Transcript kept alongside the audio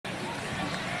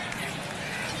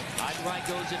right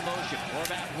goes in motion.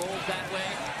 Horvath rolls that way,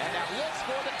 and now looks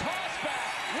for the toss back.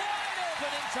 Wide open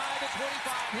inside the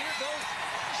 25. Here goes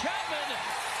Chatman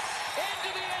into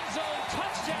the end zone.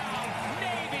 Touchdown,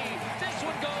 Navy. This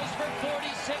one goes for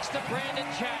 46 to Brandon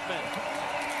Chatman.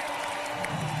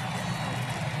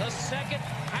 The second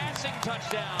passing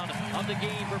touchdown of the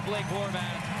game for Blake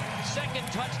Horvath. Second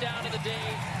touchdown of the day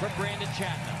for Brandon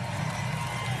Chatman.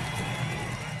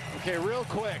 Okay, real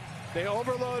quick. They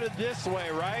overloaded this way,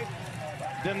 right?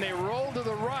 Then they roll to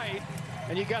the right,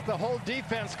 and you got the whole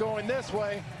defense going this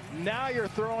way. Now you're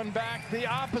throwing back the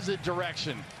opposite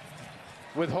direction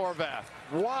with Horvath.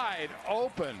 Wide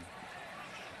open.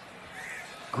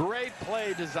 Great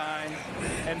play design.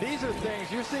 And these are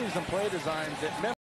things, you're seeing some play designs that